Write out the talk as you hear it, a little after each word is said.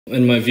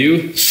And my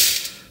view,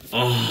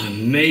 oh,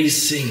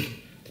 amazing.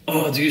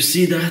 Oh, do you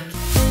see that?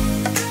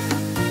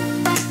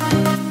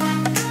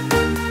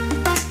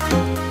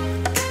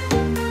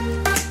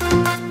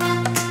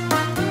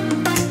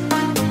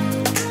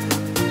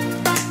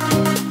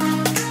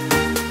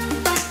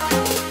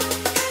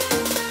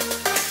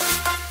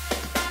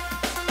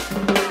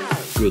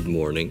 Good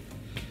morning.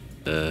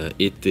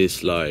 It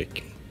is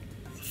like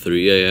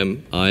 3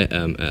 AM. I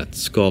am at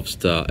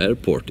Skavsta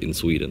airport in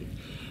Sweden.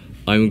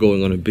 I'm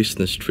going on a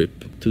business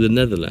trip to the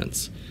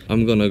Netherlands.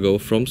 I'm gonna go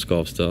from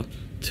Skavsta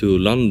to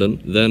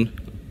London, then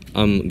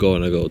I'm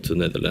gonna go to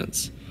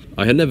Netherlands.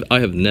 I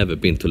have never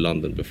been to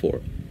London before,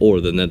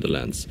 or the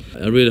Netherlands.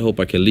 I really hope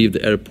I can leave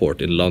the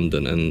airport in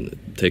London and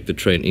take the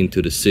train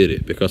into the city,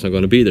 because I'm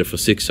gonna be there for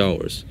 6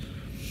 hours.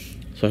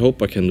 So I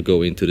hope I can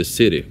go into the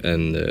city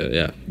and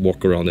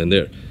walk around in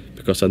there,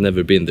 because I've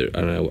never been there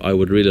and I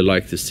would really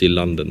like to see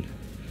London.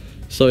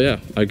 So yeah,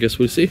 I guess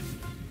we'll see.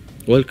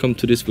 Welcome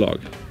to this vlog.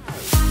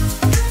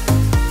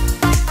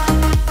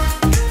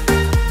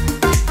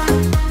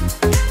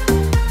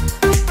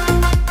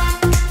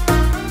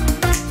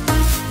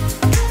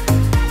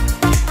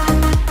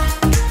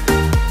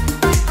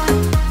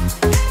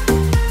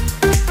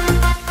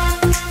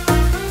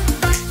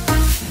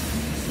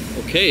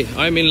 Okay,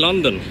 I'm in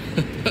London.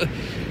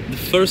 The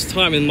first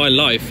time in my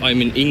life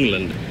I'm in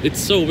England. It's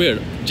so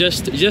weird.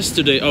 Just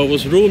yesterday I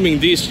was roaming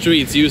these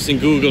streets using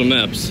Google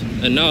Maps,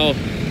 and now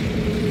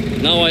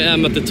I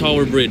am at the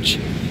Tower Bridge.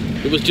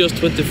 It was just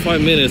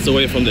 25 minutes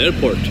away from the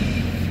airport,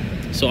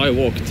 so I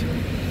walked.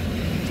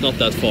 It's not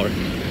that far.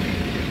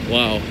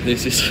 Wow,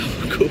 this is so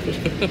cool.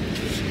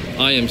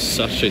 I am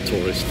such a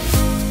tourist.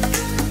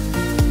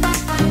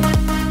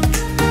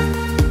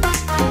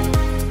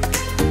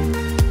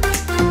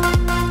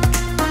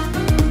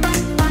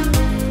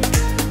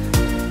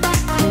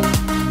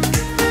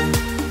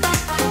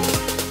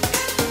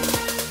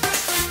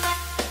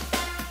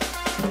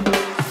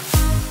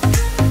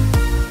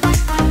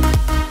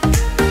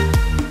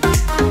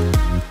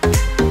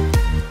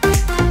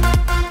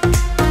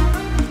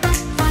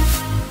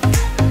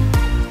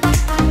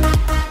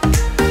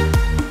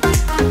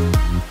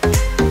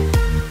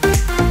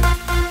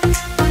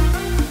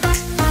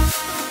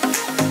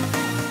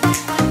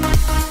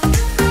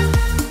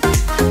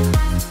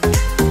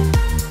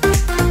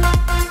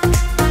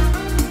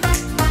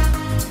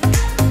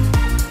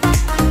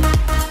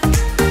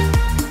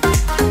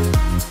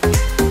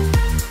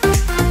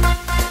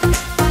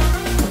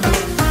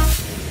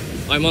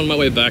 I'm on my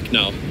way back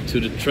now to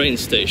the train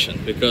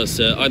station, because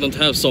I don't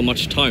have so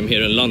much time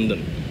here in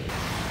London.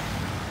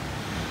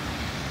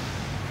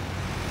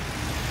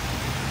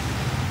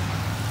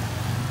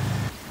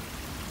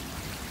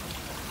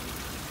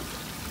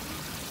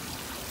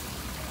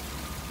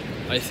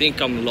 I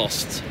think I'm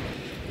lost.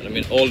 I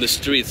mean, all the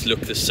streets look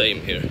the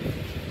same here.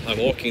 I'm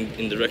walking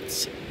in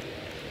direct...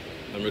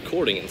 I'm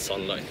recording in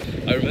sunlight.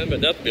 I remember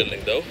that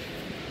building though.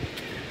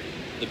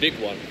 The big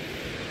one.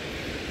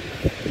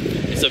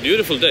 It's a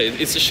beautiful day.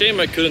 It's a shame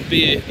I couldn't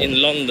be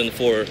in London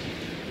for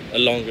a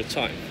longer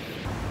time.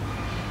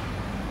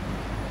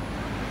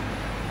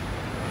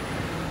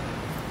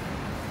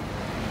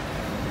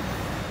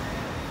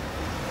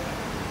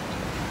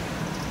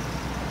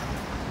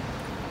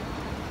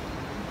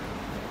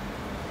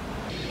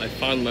 I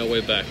found my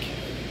way back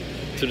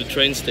to the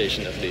train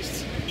station at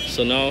least.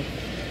 So now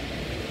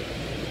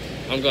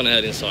I'm gonna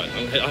head inside.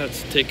 I have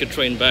to take a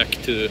train back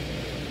to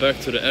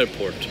the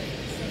airport.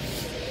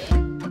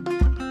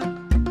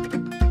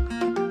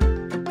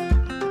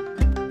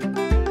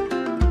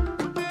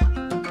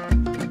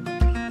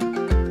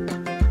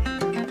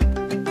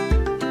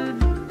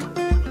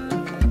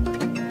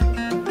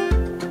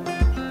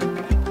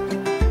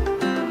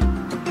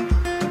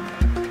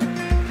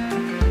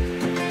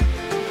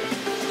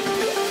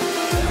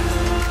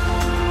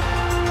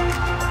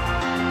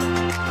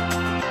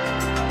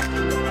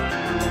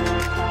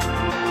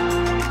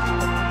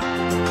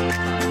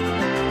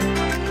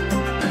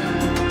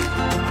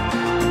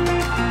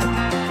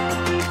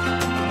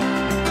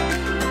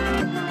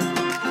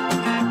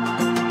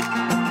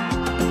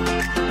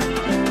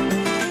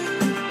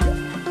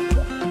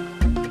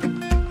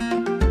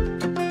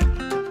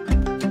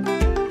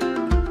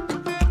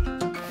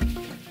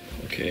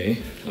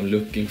 I'm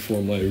looking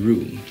for my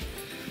room.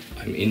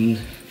 I'm in,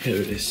 here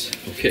it is.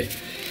 Okay.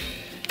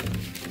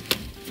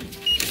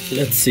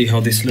 Let's see how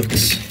this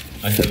looks.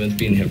 I haven't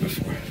been here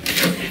before.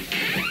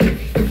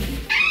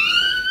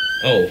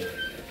 Oh.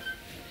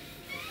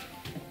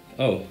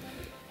 Oh.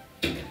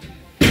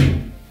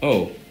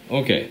 Oh,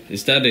 okay.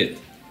 Is that it?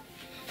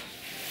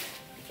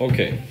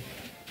 Okay.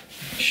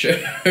 Sure.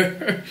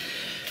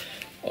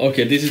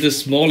 Okay, this is the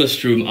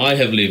smallest room I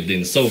have lived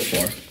in so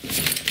far.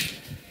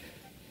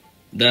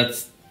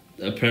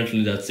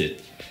 Apparently that's it.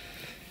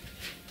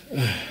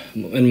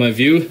 And my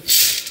view,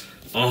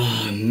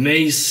 oh,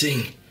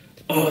 amazing.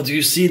 Oh, do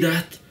you see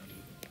that?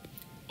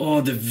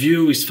 Oh, the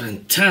view is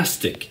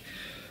fantastic.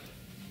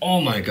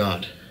 Oh my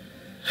god.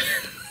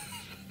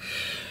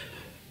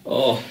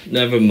 Oh,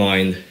 never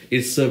mind.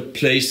 It's a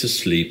place to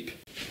sleep.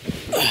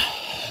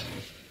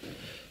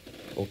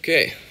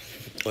 Okay,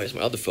 where's my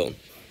other phone?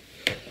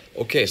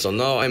 Okay, so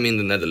now I'm in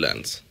the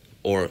Netherlands,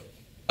 or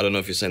I don't know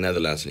if you say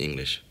Netherlands in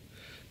English.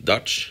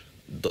 Dutch,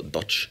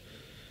 Dutch,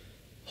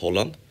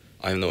 Holland,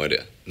 I have no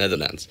idea.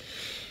 Netherlands.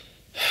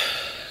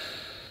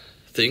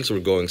 Things were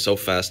going so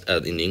fast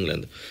in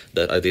England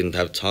that I didn't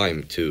have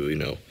time to, you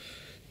know,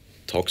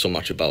 talk so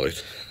much about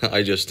it.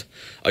 I just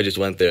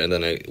went there and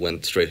then I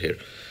went straight here.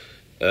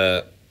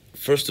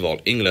 First of all,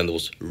 England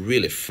was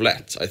really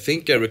flat. I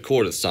think I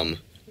recorded some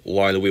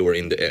while we were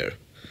in the air.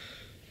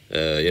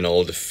 You know,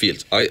 all the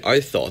fields.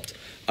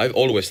 I've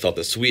always thought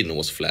that Sweden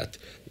was flat,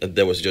 that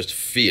there was just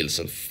fields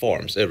and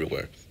farms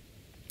everywhere.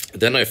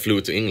 Then I flew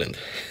to England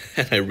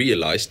and I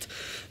realized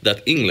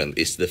that England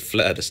is the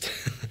flattest.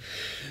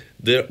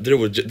 there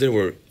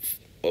were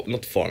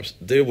not farms,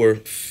 there were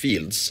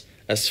fields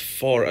as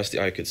far as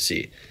the eye could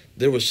see.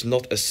 There was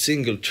not a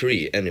single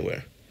tree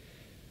anywhere.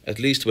 At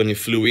least when you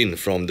flew in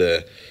from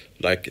the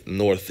like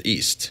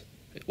northeast,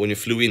 when you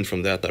flew in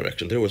from that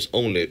direction, there was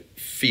only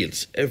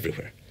fields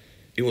everywhere.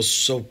 It was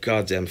so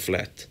goddamn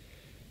flat.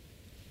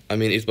 I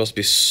mean, it must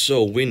be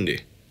so windy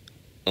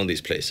on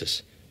these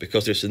places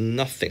because there's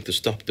nothing to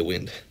stop the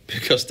wind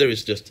because there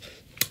is just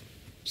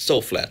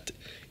so flat.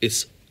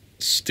 It's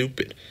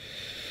stupid.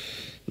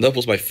 That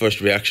was my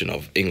first reaction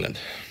of England.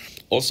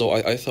 Also,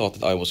 I thought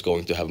that I was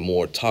going to have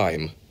more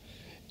time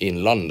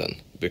in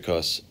London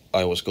because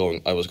I was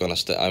gonna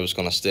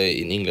stay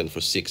in England for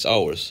 6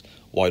 hours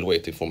while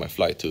waiting for my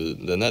flight to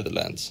the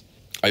Netherlands.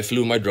 I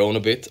flew my drone a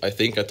bit. I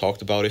think I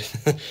talked about it.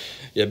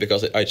 Yeah,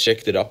 because I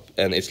checked it up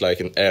and it's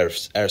like an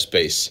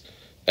airspace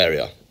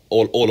area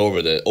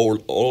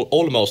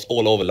almost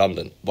all over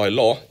London. By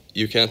law,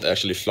 you can't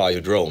actually fly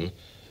your drone,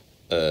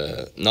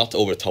 not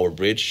over Tower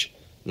Bridge,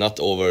 not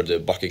over the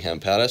Buckingham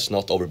Palace,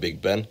 not over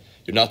Big Ben.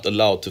 You're not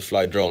allowed to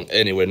fly drone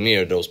anywhere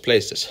near those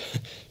places.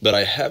 But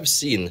I have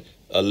seen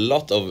a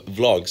lot of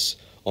vlogs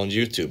on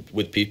YouTube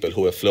with people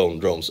who have flown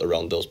drones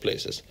around those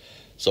places.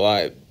 So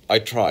I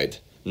tried.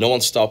 No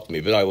one stopped me,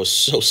 but I was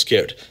so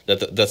scared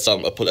that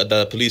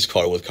a police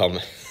car would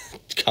come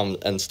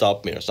and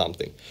stop me or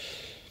something.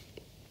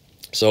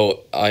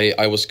 So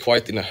I was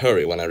quite in a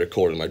hurry when I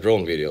recorded my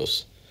drone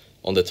videos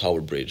on the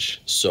Tower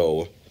Bridge.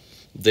 So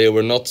they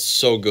were not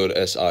so good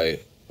as I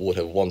would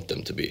have wanted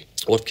them to be.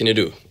 What can you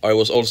do? I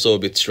was also a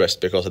bit stressed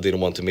because I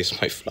didn't want to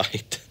miss my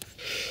flight.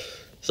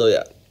 So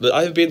yeah, but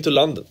I've been to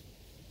London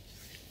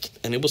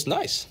and it was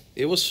nice.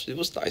 It was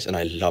nice and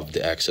I loved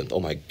the accent. Oh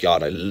my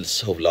god, I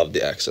so loved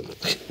the accent.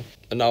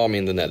 And now I'm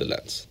in the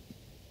Netherlands.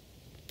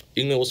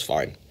 England was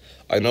fine.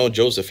 I know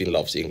Josephine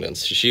loves England.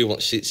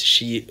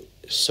 She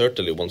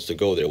certainly wants to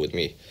go there with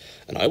me,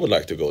 and I would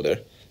like to go there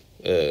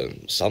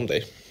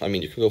someday. I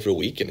mean, you can go for a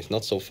weekend. It's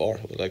not so far,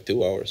 like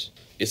 2 hours.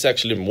 It's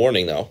actually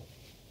morning now.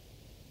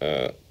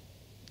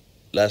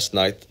 Last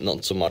night,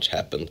 not so much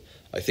happened.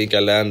 I think I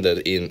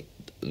landed in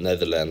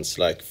Netherlands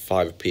like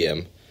 5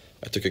 p.m.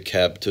 I took a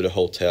cab to the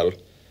hotel.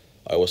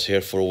 I was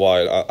here for a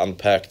while. I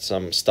unpacked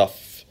some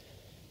stuff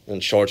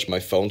and charged my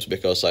phones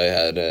because I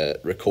had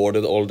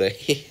recorded all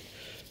day.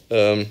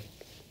 Then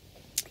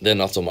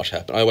not so much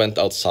happened. I went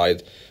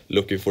outside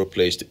looking for a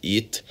place to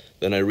eat.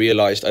 Then I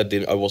realized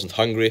I wasn't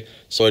hungry,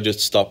 so I just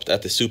stopped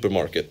at the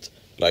supermarket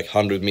like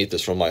 100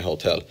 meters from my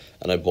hotel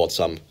and I bought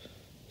some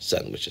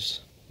sandwiches.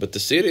 But the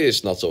city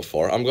is not so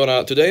far.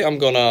 Today I'm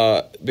going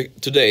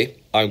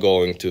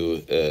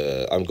to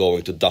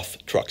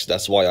DAF Trucks.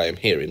 That's why I am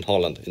here in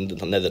Holland, in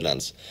the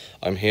Netherlands.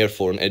 I'm here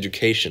for an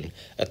education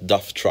at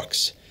DAF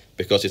Trucks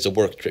because it's a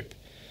work trip.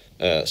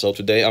 So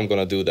today I'm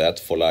gonna do that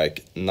for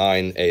like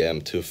 9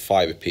 a.m. to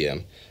 5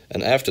 p.m.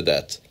 And after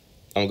that,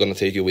 I'm gonna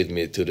take you with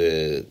me to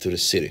the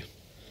city.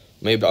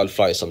 Maybe I'll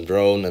fly some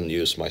drone and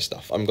use my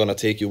stuff. I'm gonna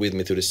take you with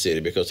me to the city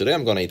because today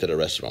I'm gonna eat at a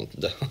restaurant.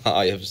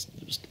 I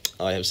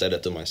have said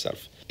that to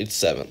myself. It's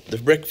 7. The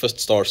breakfast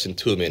starts in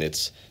 2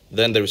 minutes.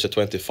 Then there is a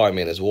 25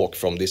 minutes walk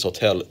from this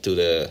hotel to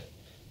the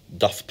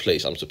DAF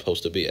place I'm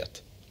supposed to be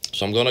at.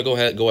 So I'm gonna go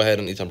ahead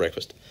and eat some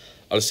breakfast.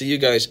 I'll see you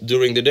guys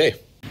during the day.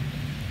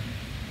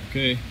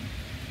 Okay,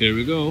 here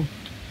we go.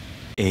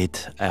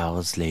 8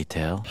 hours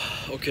later.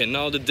 Okay,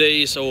 now the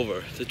day is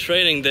over. The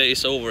training day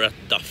is over at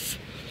DAF.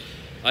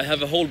 I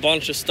have a whole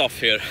bunch of stuff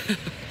here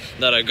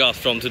that I got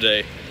from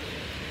today.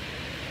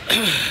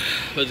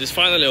 But it's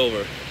finally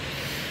over.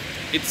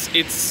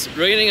 It's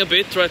raining a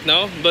bit right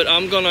now, but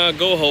I'm gonna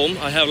go home.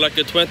 I have like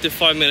a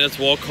 25 minutes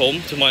walk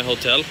home to my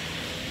hotel.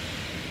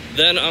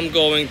 Then I'm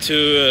going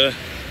to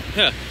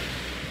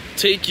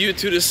take you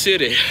to the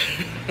city.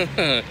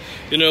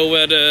 You know,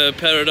 where the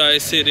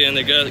Paradise City and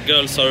the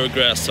girls are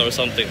grass or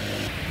something.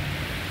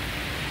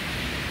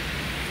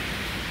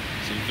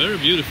 It's a very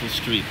beautiful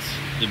streets.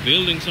 The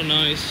buildings are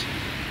nice,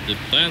 the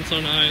plants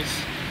are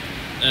nice,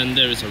 and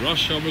there is a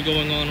rush hour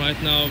going on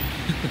right now.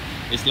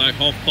 It's like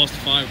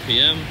 5:30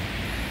 p.m.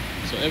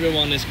 So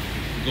everyone is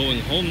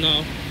going home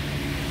now.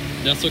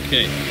 That's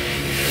okay.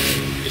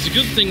 It's a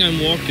good thing I'm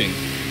walking.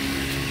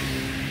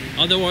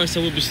 Otherwise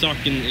I would be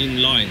stuck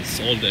in lines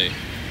all day.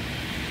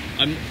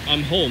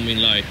 I'm home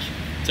in like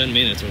 10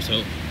 minutes or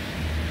so.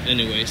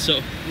 Anyway,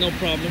 so no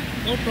problem.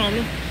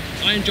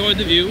 I enjoyed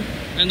the view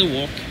and the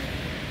walk.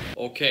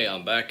 Okay,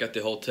 I'm back at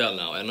the hotel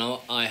now, and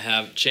now I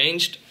have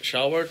changed,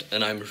 showered,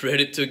 and I'm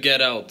ready to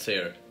get out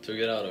here. To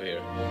get out of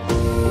here.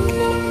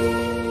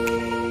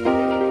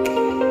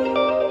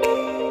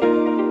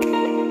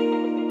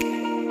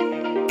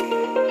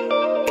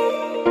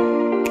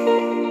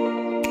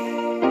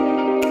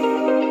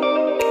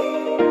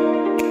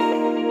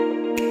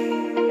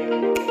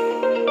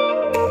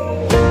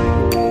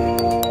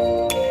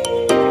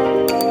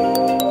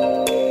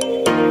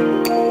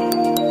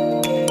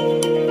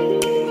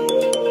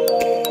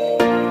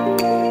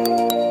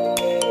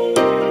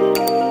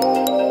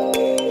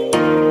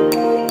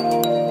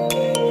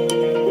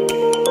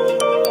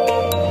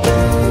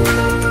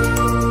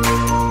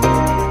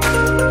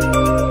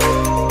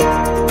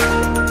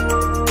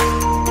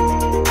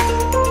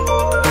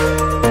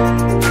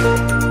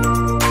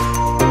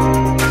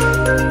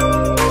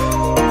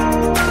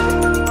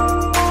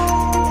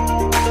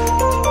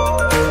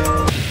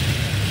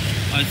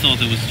 I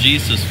thought it was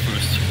Jesus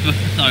first, but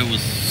I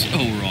was so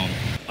wrong.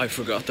 I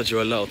forgot that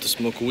you're allowed to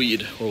smoke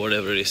weed or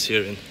whatever it is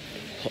here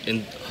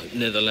in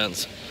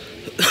Netherlands.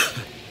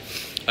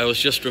 I was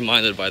just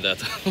reminded by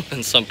that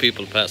when some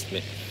people passed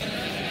me.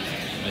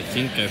 I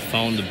think I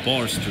found the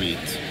bar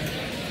street.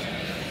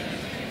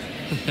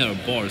 There are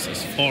bars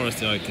as far as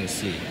the eye can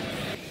see.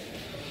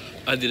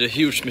 I did a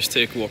huge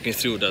mistake walking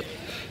through that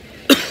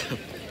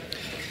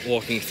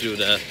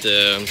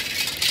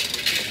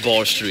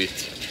bar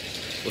street.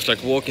 It was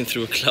like walking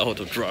through a cloud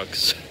of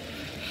drugs.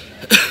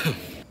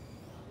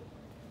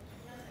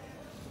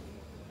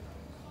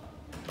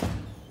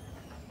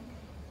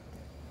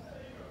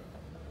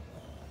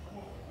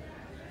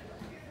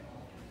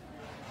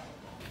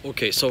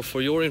 Okay, so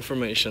for your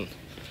information,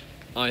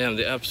 I am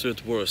the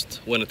absolute worst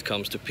when it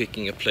comes to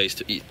picking a place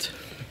to eat.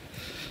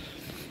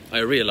 I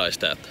realize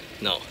that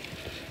now,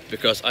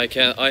 because I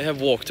have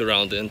walked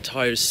around the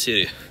entire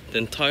city, the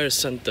entire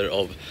center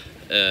of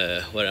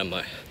where am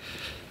I?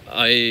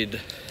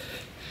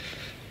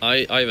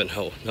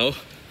 Ivanhoe, no?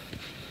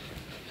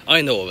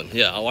 Eindhoven,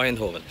 yeah,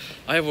 Eindhoven.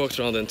 I have walked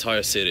around the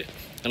entire city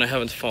and I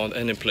haven't found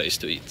any place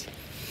to eat.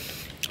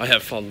 I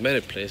have found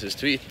many places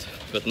to eat,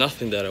 but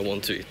nothing that I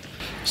want to eat.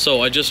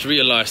 So I just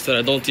realized that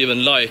I don't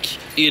even like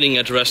eating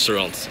at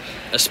restaurants,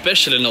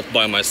 especially not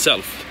by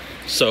myself.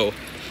 So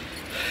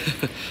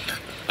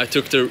I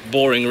took the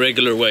boring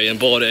regular way and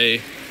bought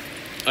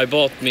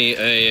me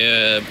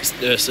a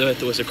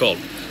what's it called?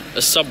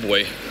 A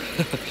Subway.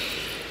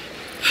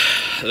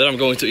 That I'm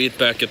going to eat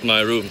back at my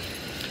room,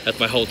 at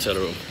my hotel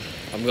room.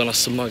 I'm gonna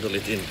smuggle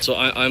it in. So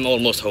I'm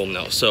almost home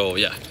now, so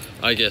yeah,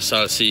 I guess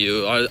I'll see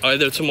you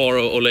either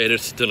tomorrow or later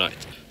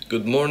tonight.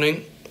 Good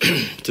morning.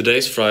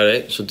 Today's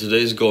Friday, so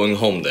today's going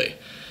home day.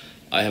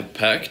 I have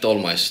packed all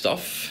my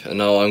stuff and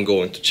now I'm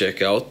going to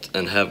check out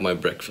and have my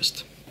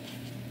breakfast.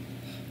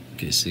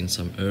 Okay, since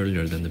I'm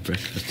earlier than the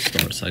breakfast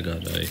starts, I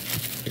got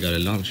a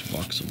lunch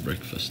box of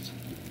breakfast.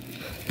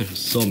 There's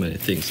so many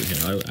things in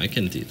here. I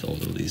can't eat all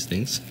of these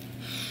things.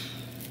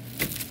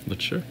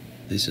 But sure,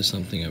 this is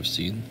something I've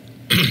seen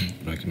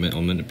like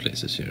on many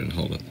places here in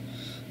Holland.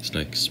 It's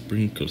like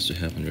sprinkles you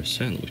have on your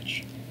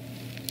sandwich.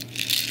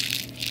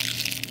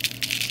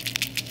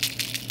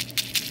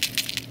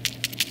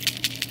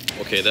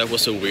 Okay, that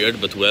was a weird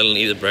but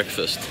well-needed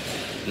breakfast.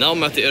 Now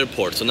I'm at the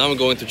airport, so now I'm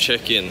going to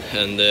check in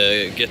and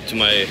get to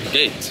my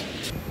gate.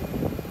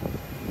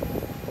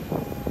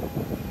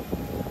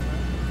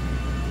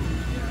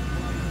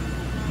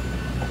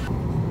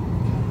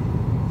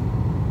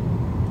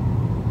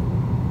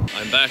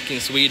 I'm back in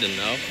Sweden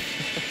now.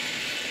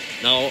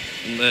 Now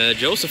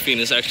Josephine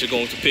is actually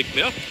going to pick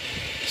me up.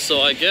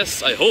 So I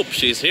hope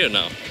she's here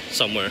now,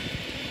 somewhere.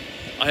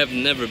 I have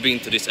never been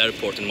to this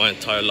airport in my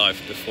entire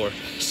life before,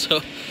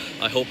 so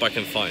I hope I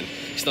can find.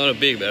 It's not a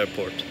big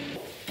airport.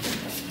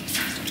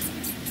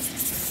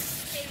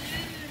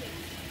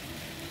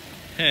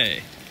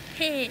 Hey.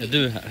 Hej. Är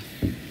du här?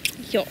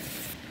 Ja.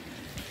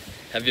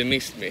 Have you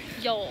missed me?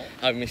 Ja.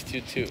 I've missed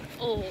you too.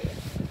 Oh.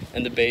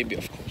 And the baby,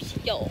 of course.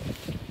 Ja.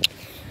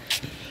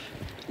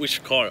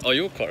 Which car? Oh,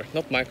 your car,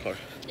 not my car.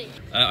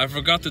 I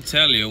forgot to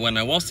tell you, when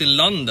I was in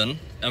London,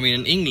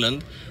 in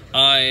England,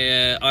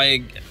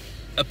 I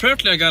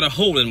apparently I got a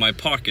hole in my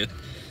pocket,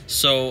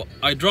 so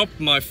I dropped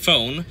my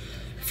phone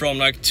from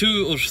like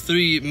 2 or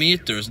 3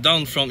 meters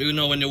down from, you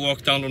know, when you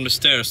walk down on the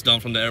stairs down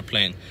from the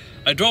airplane.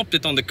 I dropped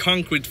it on the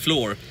concrete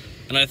floor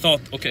and I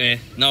thought, okay,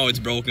 now it's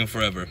broken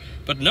forever.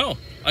 But no,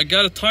 I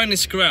got a tiny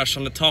scratch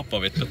on the top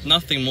of it, but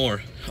nothing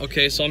more.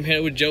 Okay, so I'm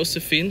here with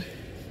Josephine.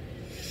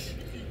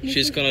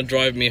 She's gonna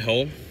drive me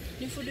home.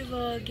 Nu får du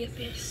vara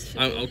GPS.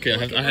 Okay,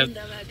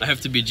 I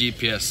have to be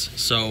GPS,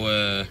 so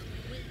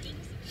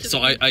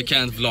I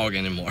can't vlog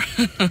anymore.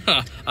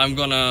 I'm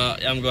gonna,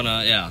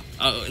 yeah,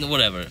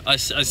 whatever. I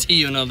see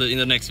you in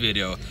the next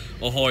video.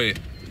 Ahoy,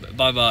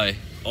 bye bye,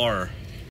 or.